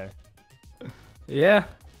come down there. Yeah.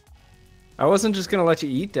 I wasn't just gonna let you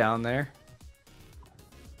eat down there.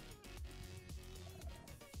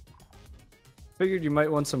 Figured you might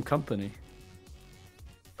want some company.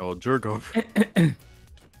 Oh, jerk off.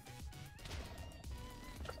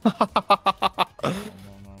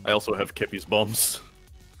 I also have Kippy's bumps.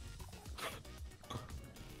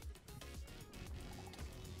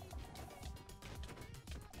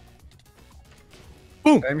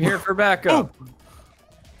 Boom! I'm here for backup.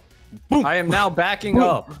 Boom! I am now backing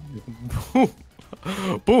up. Boom!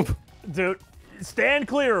 Boom! Dude, stand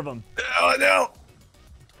clear of him. Oh no!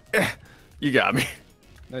 You got me.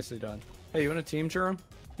 Nicely done. Hey, you want a team, Jerome?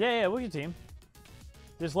 Yeah, we'll get team.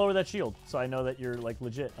 Just lower that shield so I know that you're like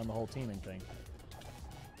legit on the whole teaming thing.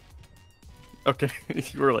 Okay,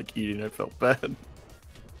 you were like eating. I felt bad.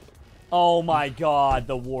 Oh my god,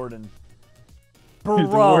 the warden. Bro. The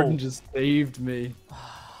warden just saved me.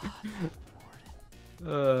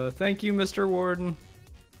 Thank you, Mr. Warden.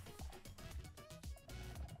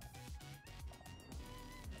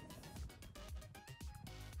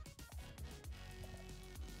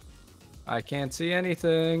 I can't see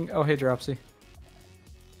anything. Oh, hey, Dropsy.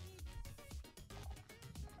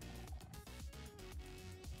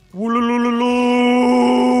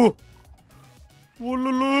 Woolululu!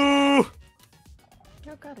 Woolulu! Oh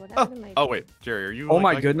god, what happened to my... Oh wait, Jerry, are you? Oh like,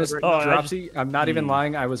 my like goodness, right Oh, now? Dropsy, I'm not even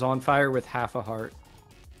lying. I was on fire with half a heart.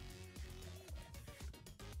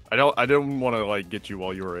 I don't want to like get you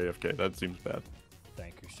while you were AFK. That seems bad.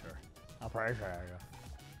 Thank you, sir. I'll probably try.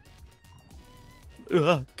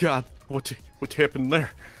 God, what happened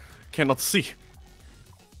there? Cannot see.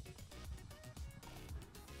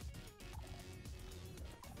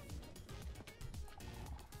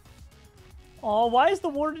 Oh, why is the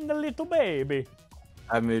warden a little baby?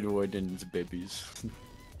 I made wardens babies.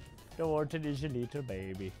 The warden is a little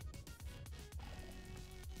baby.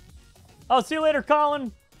 Oh, see you later,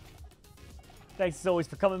 Colin. Thanks as always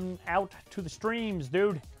for coming out to the streams,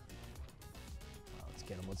 dude. Oh, let's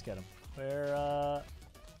get him. Let's get him. Where,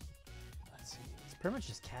 let's see. It's pretty much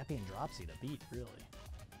just Cappy and Dropsy to beat, really.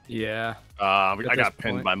 Yeah. I this got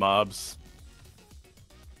pinned point. by mobs.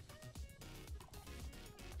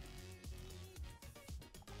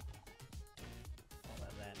 Well,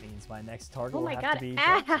 then that means my next target Oh will my have god, to be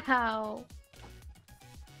Dropsy. ow!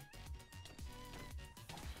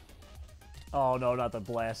 Oh, no, not the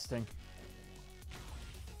blasting.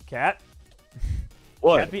 Cat?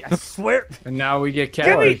 What? Cappy, I swear. And now we get Give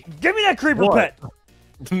Cappy. me that creeper What? pet.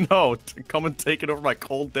 No, come and take it over my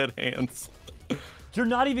cold dead hands. You're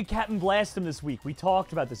not even Captain Blast him this week. We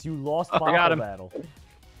talked about this. You lost Bottle got him. Battle.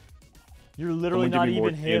 You're literally Someone give not me more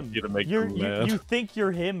even him. TNT to make You're, them you, mad. you think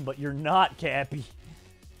you're him, but you're not, Cappy.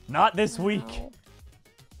 Not this week. Ow.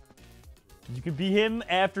 You could be him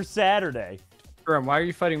after Saturday. Jerome, why are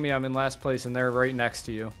you fighting me? I'm in last place and they're right next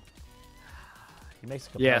to you. He makes a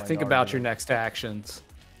Yeah, compelling think about your argument. next actions.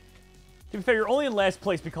 To be fair, you're only in last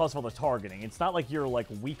place because of all the targeting. It's not like you're like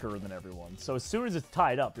weaker than everyone. So as soon as it's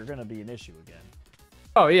tied up, you're gonna be an issue again.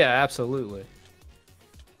 Oh, yeah, absolutely.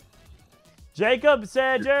 Jacob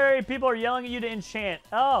said, Jerry, people are yelling at you to enchant.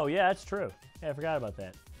 Oh, yeah, that's true. Yeah, I forgot about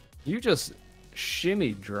that. You just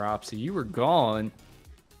shimmied, Dropsy. You were gone.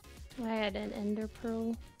 I had an ender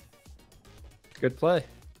pearl. Good play.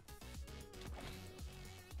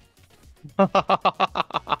 I'm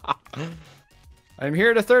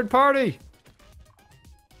here to third party.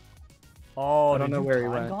 Oh, I don't did know you where he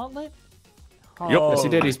time went. Gauntlet? Yes, he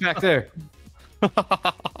did. Oh. He's back there.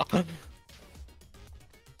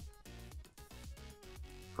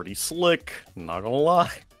 Pretty slick, not gonna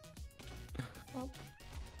lie. Oh,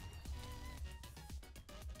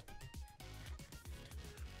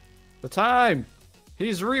 The time.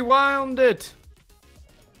 He's rewound it.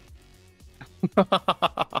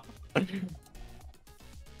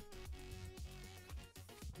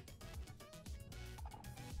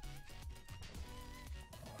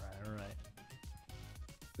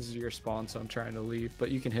 This is your spawn, so I'm trying to leave, but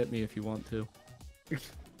you can hit me if you want to. Into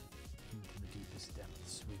the deepest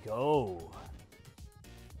depths we go.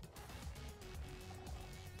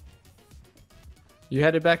 You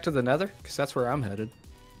headed back to the Nether? Because that's where I'm headed.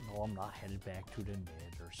 No, I'm not headed back to the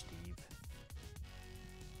Nether, Steve.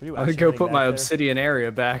 Are you I'm gonna actually go heading put back my there? obsidian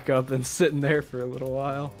area back up and sitting there for a little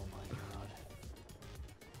while. Oh my god.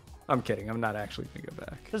 I'm kidding. I'm not actually gonna go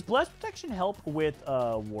back. Does blast protection help with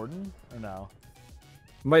Warden or no?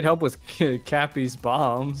 Might help with Cappy's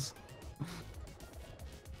bombs.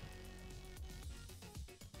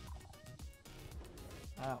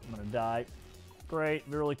 Oh, I'm gonna die. Great,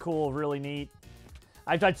 really cool, really neat.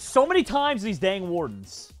 I've died so many times these dang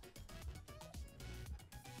Wardens.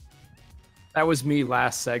 That was me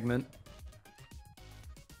last segment.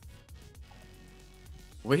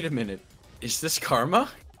 Wait a minute. Is this karma?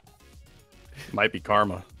 Might be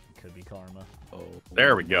karma. Could be karma. Oh.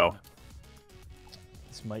 There we go.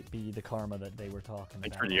 This might be the karma that they were talking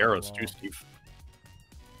Thanks about. for the arrows too, Steve.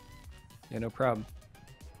 Yeah, no problem.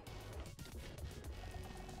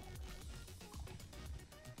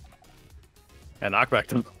 And knockback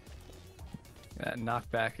them. That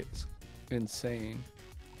knockback is insane.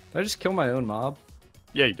 Did I just kill my own mob?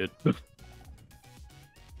 Yeah, you did.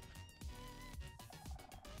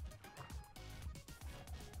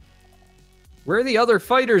 Where are the other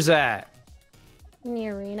fighters at? In the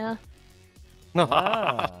arena.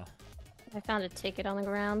 Ah. I found a ticket on the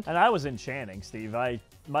ground. And I was enchanting, Steve.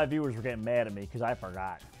 My viewers were getting mad at me because I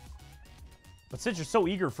forgot. But since you're so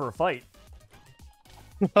eager for a fight,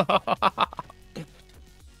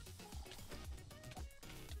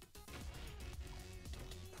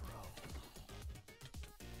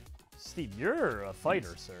 Steve, you're a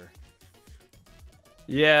fighter, sir.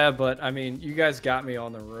 Yeah, but I mean, you guys got me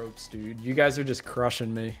on the ropes, dude. You guys are just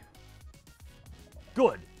crushing me.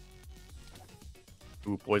 Good.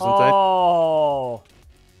 Ooh, poison type. Oh,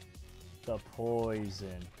 the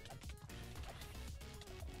poison.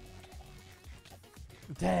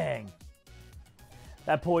 Dang.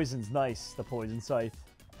 That poison's nice, the poison scythe.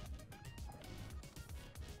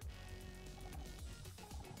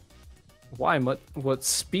 Why? What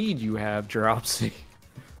speed you have, Dropsy?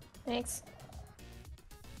 Thanks.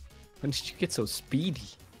 When did you get so speedy?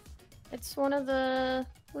 It's one of the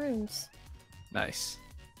rooms. Nice.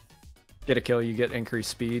 Get a kill, you get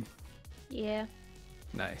increased speed. Yeah.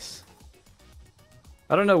 Nice.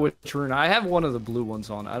 I don't know which rune. I have one of the blue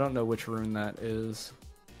ones on. I don't know which rune that is.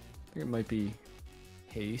 I think it might be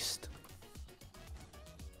haste.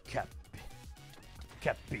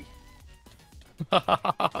 Cappy.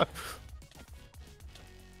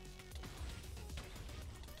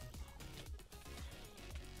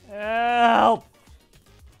 Help!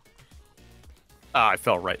 Ah, I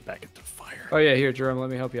fell right back into the fire. Oh yeah, here, Jerome, let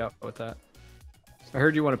me help you out with that. I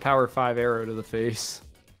heard you want a power 5 arrow to the face.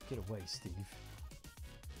 Get away, Steve.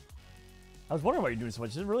 I was wondering why you're doing so much.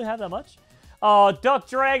 Does it really have that much? Oh, Duck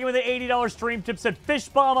Dragon with an $80 stream tip said fish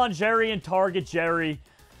bomb on Jerry and target Jerry.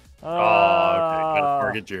 Oh, okay. Gotta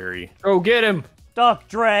target Jerry. Oh, get him! Duck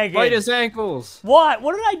Dragon. Bite his ankles! What?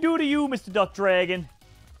 What did I do to you, Mr. Duck Dragon?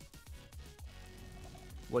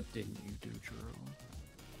 What didn't you do, Jerome?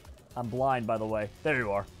 I'm blind, by the way. There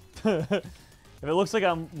you are. If it looks like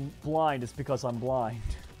I'm blind, it's because I'm blind.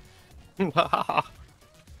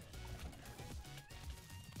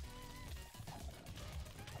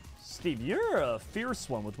 Steve, you're a fierce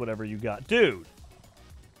one with whatever you got. Dude.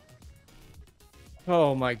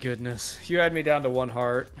 Oh my goodness. You had me down to 1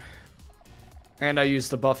 heart. And I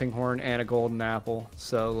used the buffing horn and a golden apple.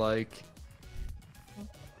 So, like...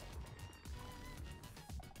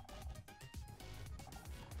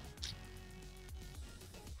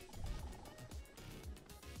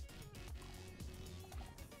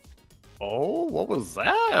 Oh, what was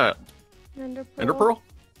that? Ender Pearl. Ender Pearl?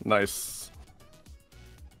 Nice.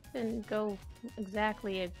 Didn't go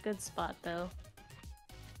exactly a good spot, though.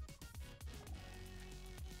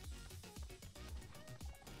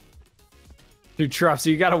 Dude,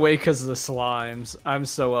 Tropsy, you got away because of the slimes. I'm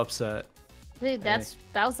so upset. Dude, that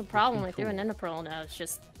was the problem. I threw cool. an Ender Pearl, now it's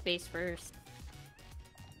just face first.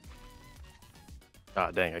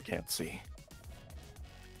 Ah, dang, I can't see.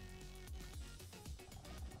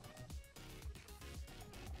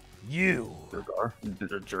 You. Jurgar?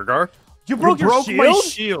 Jurgar? You broke your broke shield? my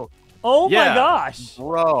shield! Oh Yeah, my gosh.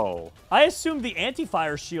 Bro. I assumed the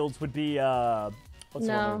anti-fire shields would be, what's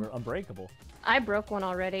the No. one? Unbreakable. I broke one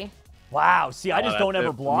already. Wow, see, I Oh, just that's don't it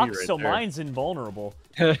ever for me block, right so there. mine's invulnerable.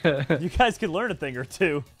 You guys can learn a thing or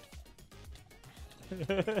two.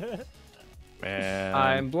 Man.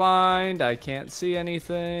 I'm blind. I can't see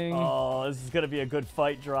anything. Oh, this is going to be a good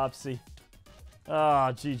fight, Dropsy.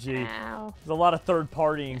 Oh, GG. Ow. There's a lot of third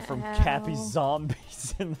partying from Cappy Ow.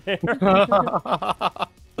 zombies in there.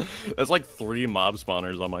 That's like 3 mob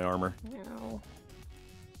spawners on my armor. No.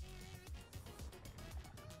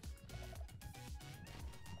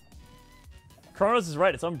 Kronos is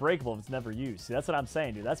right. It's unbreakable if it's never used. See, that's what I'm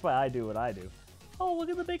saying, dude. That's why I do what I do. Oh, look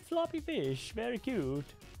at the big floppy fish. Very cute.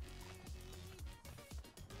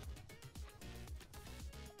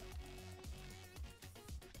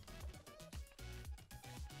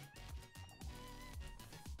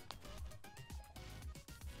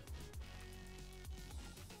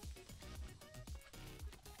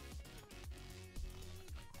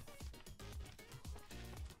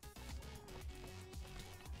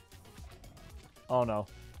 Oh no.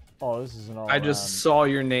 Oh, this is an all I just saw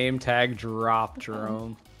your name tag drop,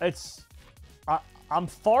 Jerome. It's... I'm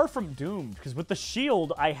far from doomed, because with the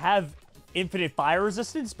shield, I have infinite fire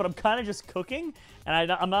resistance, but I'm kind of just cooking,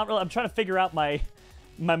 and I'm not really... I'm trying to figure out my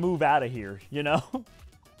move out of here, you know?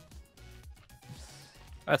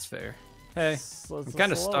 That's fair. Hey, It's I'm a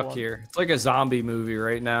kind of slow stuck one. here. It's like a zombie movie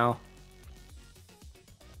right now.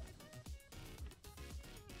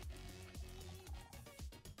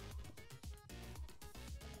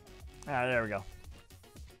 Ah, there we go.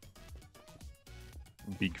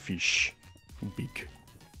 Big fish. Big.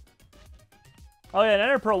 Oh yeah, an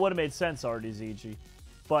Ender Pearl would have made sense already, ZG.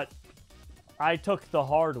 But I took the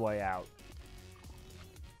hard way out.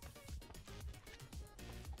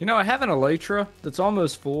 You know, I have an Elytra that's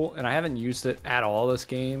almost full, and I haven't used it at all this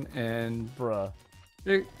game, and Bruh.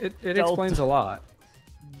 it Delta. explains a lot.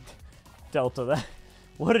 Delta, that...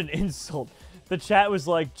 What an insult. The chat was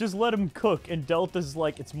like, just let him cook, and Delta's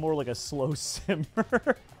like, it's more like a slow simmer.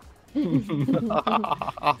 That's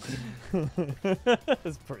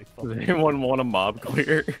pretty Does funny. anyone want a mob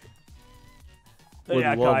clear? Would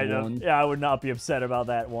Yeah, love kind of. one. Yeah, I would not be upset about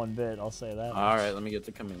that one bit, I'll say that. All right, let me get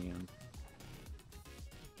the chameleon.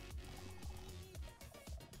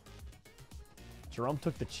 Jerome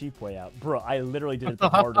took the cheap way out. Bro, I literally did it the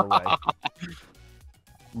harder way.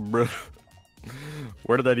 Bruh.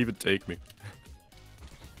 Where did that even take me?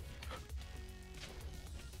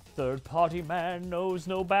 Third party man knows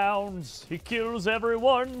no bounds. He kills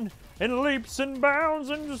everyone and leaps and bounds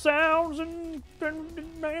and sounds and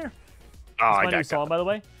there. Oh, That's I my new got song, by the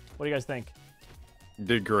way. What do you guys think?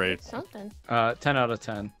 Did great. Something. 10 out of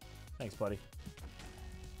 10. Thanks, buddy.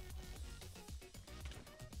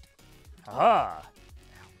 Aha!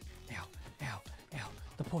 Ow, ow, ow, ow.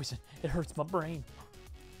 The poison. It hurts my brain.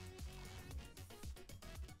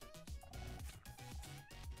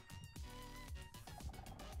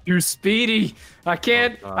 You're speedy. I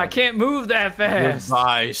can't move that fast.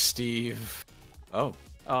 Goodbye, Steve. Oh.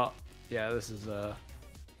 Yeah, this is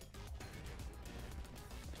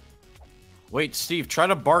Wait, Steve, try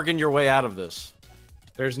to bargain your way out of this.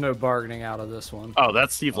 there's no bargaining out of this one. Oh,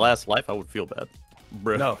 that's Steve's last life. I would feel bad.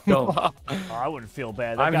 Bruh. No, don't. Oh, I wouldn't feel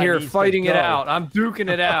bad. That I'm guy here needs to fighting it go. out. I'm duking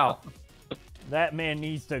it out. That man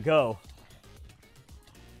needs to go.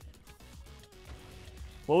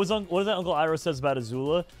 What was that Uncle Iro says about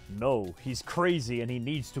Azula? No, he's crazy and he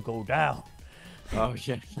needs to go down. Oh,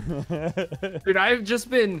 yeah. Dude, I've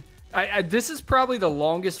just been... this is probably the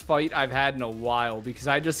longest fight I've had in a while because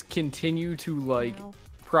I just continue to, like, Wow.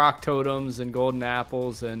 proc totems and golden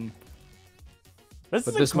apples and... This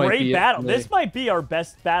But is this a might great be it battle. for me. This might be our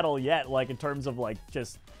best battle yet, like, in terms of, like,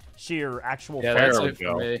 just sheer actual Yeah, fight. that's There we it for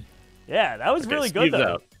go. me. Yeah, that was Okay, really good, Steve's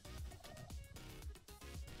though. out.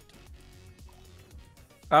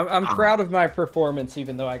 I'm proud of my performance,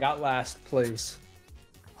 even though I got last place.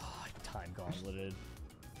 Oh, time gauntleted.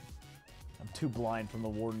 I'm too blind from the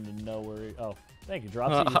warden to know where he... Oh, thank you,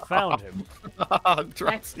 Dropsy. You found him. I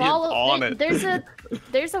Dropsy is follow. on it.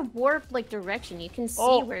 There's a warp like direction. You can see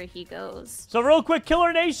Oh. where he goes. So real quick,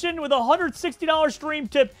 Killer Nation with a $160 stream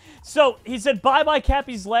tip. So he said, bye-bye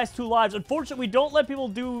Cappy's last 2 lives. Unfortunately, we don't let people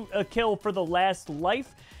do a kill for the last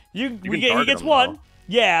life. He can gets target him, one. though.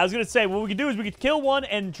 Yeah, I was going to say, what we could do is we could kill one,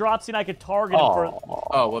 and Dropsy and I could target him for...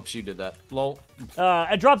 Oh, whoops, you did that. Lol.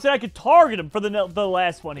 And Dropsy and I could target him for the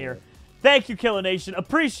last one here. Thank you, Killer Nation.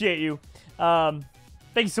 Appreciate you. Thank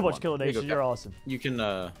you so much, Killer Here you go, Nation. You're Cap. awesome. You can,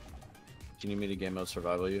 do you need me to game mode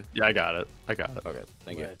survival you? Yeah, I got it. I got it. Okay,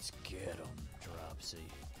 thank you. Let's get him, Dropsy.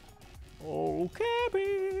 Oh,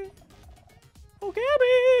 Cappy. Oh,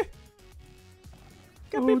 Cappy.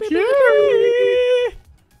 Cappy, Oh, Cappy, Jerry. Cappy.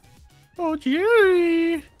 Oh,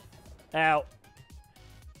 Jerry. Ow.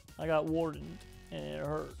 I got wardened, and it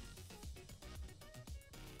hurt.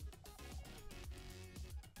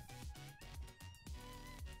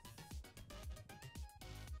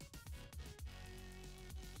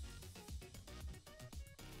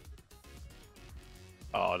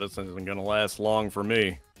 Oh, this isn't gonna last long for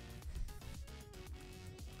me.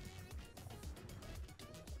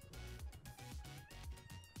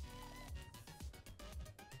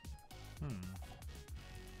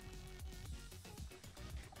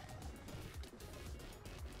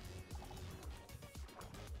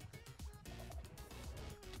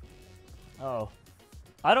 Oh.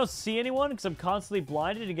 I don't see anyone because I'm constantly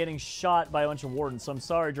blinded and getting shot by a bunch of wardens. So I'm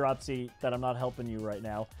sorry, Dropsy, that I'm not helping you right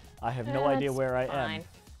now. I have no idea where I am.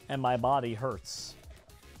 And my body hurts.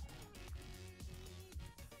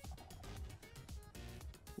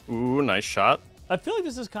 Ooh, nice shot. I feel like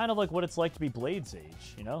this is kind of like what it's like to be Blade's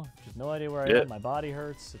age, you know? Just no idea where I am. My body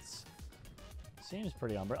hurts. Seems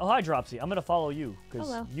pretty umbrella. Oh, hi, Dropsy. I'm going to follow you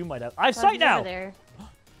because you might have... I have sight now! There.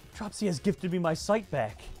 Dropsy has gifted me my sight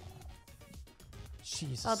back.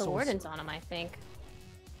 Jesus. Oh, the warden's on him, I think.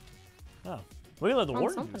 Oh. We can let the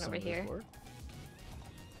warden something do some over of this here. work.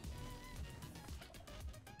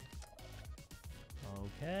 Oh,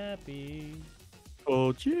 Cappy.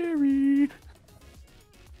 Oh, Jerry.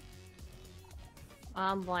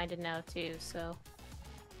 I'm blinded now, too, so...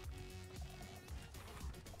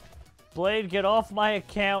 Blade, get off my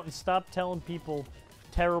account and stop telling people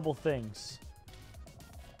terrible things.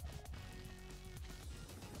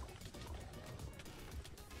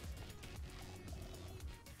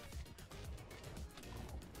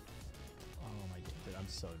 I'm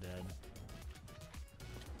so dead.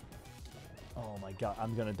 Oh my god,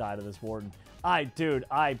 I'm gonna die to this warden. Dude,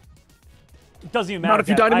 it doesn't even matter. Not if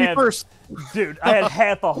you die to me first. Dude, I had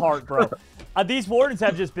half a heart, bro. These wardens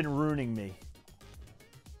have just been ruining me.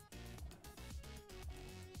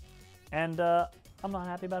 And, I'm not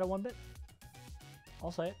happy about it one bit.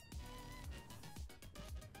 I'll say it.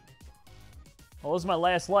 Well, this is my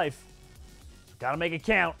last life. Gotta make it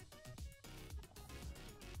count.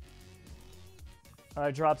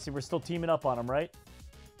 Alright, Dropsy, we're still teaming up on him, right?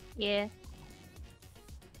 Yeah.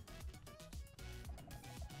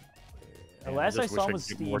 The last I saw him was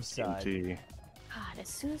Steve's side. God, as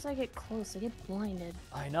soon as I get close, I get blinded.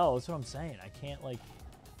 I know, that's what I'm saying. I can't, like...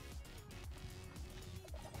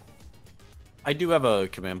 I do have a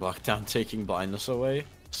command block down taking blindness away,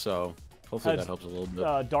 so hopefully that helps a little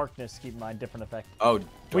bit. Darkness, keep in mind, different effect. Oh,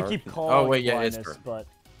 we keep calling blindness, it's but...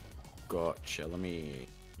 Gotcha, let me...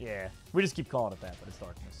 Yeah, we just keep calling it that, but it's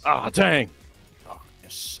darkness. Ah, dang. Oh,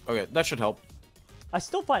 yes. Okay, that should help. I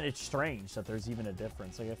still find it strange that there's even a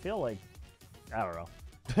difference. Like, I feel like... I don't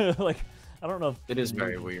know. Like, I don't know if... It is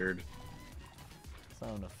very weird. It's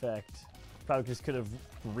not an effect. Probably just could have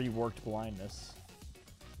reworked blindness.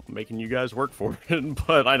 I'm making you guys work for it,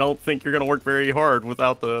 but I don't think you're going to work very hard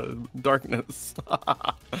without the darkness.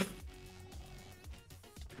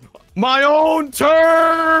 My own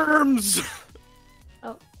terms!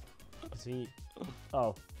 Oh. Is he...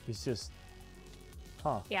 Oh, he's just...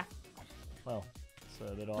 Huh. Yeah. Well, so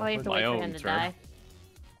that all... Oh, you have to wait for him to die.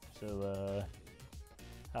 So,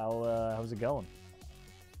 how's it going?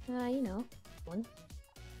 You know, one.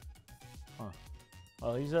 Huh.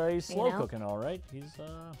 Well, he's slow cooking, all right. He's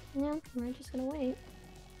Yeah, we're just gonna wait.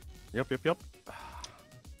 Yep.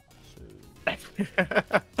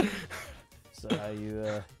 So how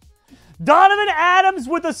you Donovan Adams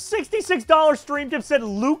with a $66 stream tip said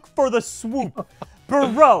Luke for the swoop.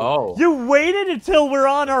 Bro, you waited until we're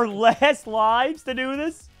on our last lives to do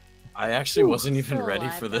this? I actually wasn't even ready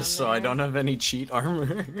for this, so I don't have any cheat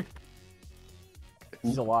armor.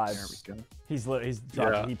 He's alive. There we go. He's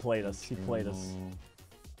Yeah. He played us. He played us.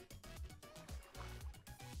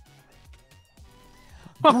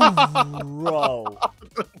 Bro.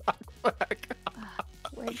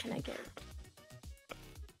 Where can I get?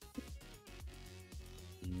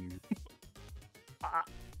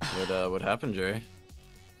 What happened, Jerry?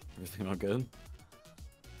 Everything all good?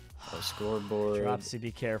 A scoreboard. Dropsy,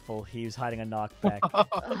 be careful. He was hiding a knockback.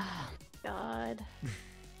 Oh, God.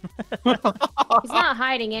 He's not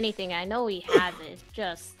hiding anything. I know he has it. It's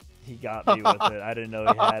just... He got me with it. I didn't know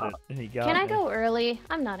he had it. And he got Can I me. go early?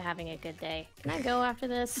 I'm not having a good day. Can I go after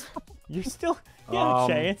this? You're still... You have a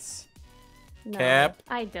chance. No, Cap.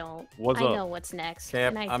 I don't. What's I up? know what's next.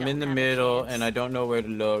 Cap, and I I'm don't in the have a middle, chance. and I don't know where to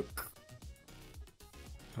look.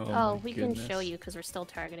 Oh, we can show you because we're still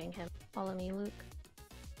targeting him. Follow me, Luke.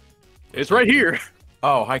 It's right here.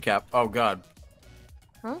 Oh, hi, Cap. Oh, God.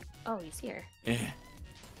 Huh? Oh, he's here.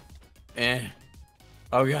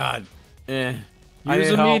 Oh, God.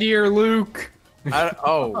 Use a meteor, Luke.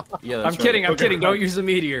 Oh, yeah, that's I'm kidding. I'm kidding. Don't use a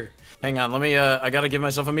meteor. Hang on, let me, I gotta give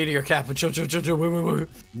myself a meteor, Cap. Chill, wait.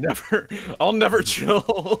 Never. I'll never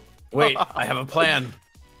chill. Wait, I have a plan.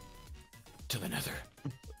 To the nether.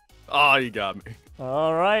 Oh, you got me.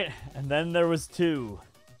 All right. And then there was two.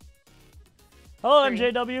 Hello, 3.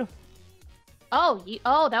 MJW. Oh,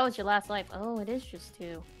 oh, that was your last life. Oh, it is just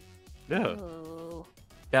 2. Yeah. Oh.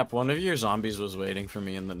 Cap, one of your zombies was waiting for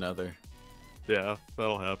me in the nether. Yeah,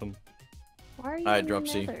 that'll happen. Why are you Alright, in drop the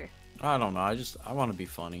C. nether? I don't know. I want to be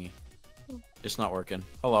funny. It's not working.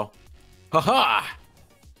 Hello. Haha!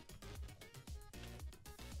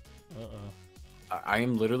 I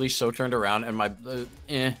am literally so turned around and my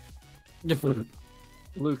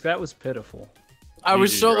Luke, that was pitiful. I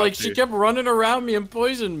was GG, so like Dropsy. she kept running around me and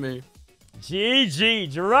poisoned me.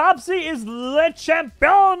 GG. Dropsy is le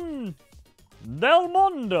champion del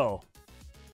mundo.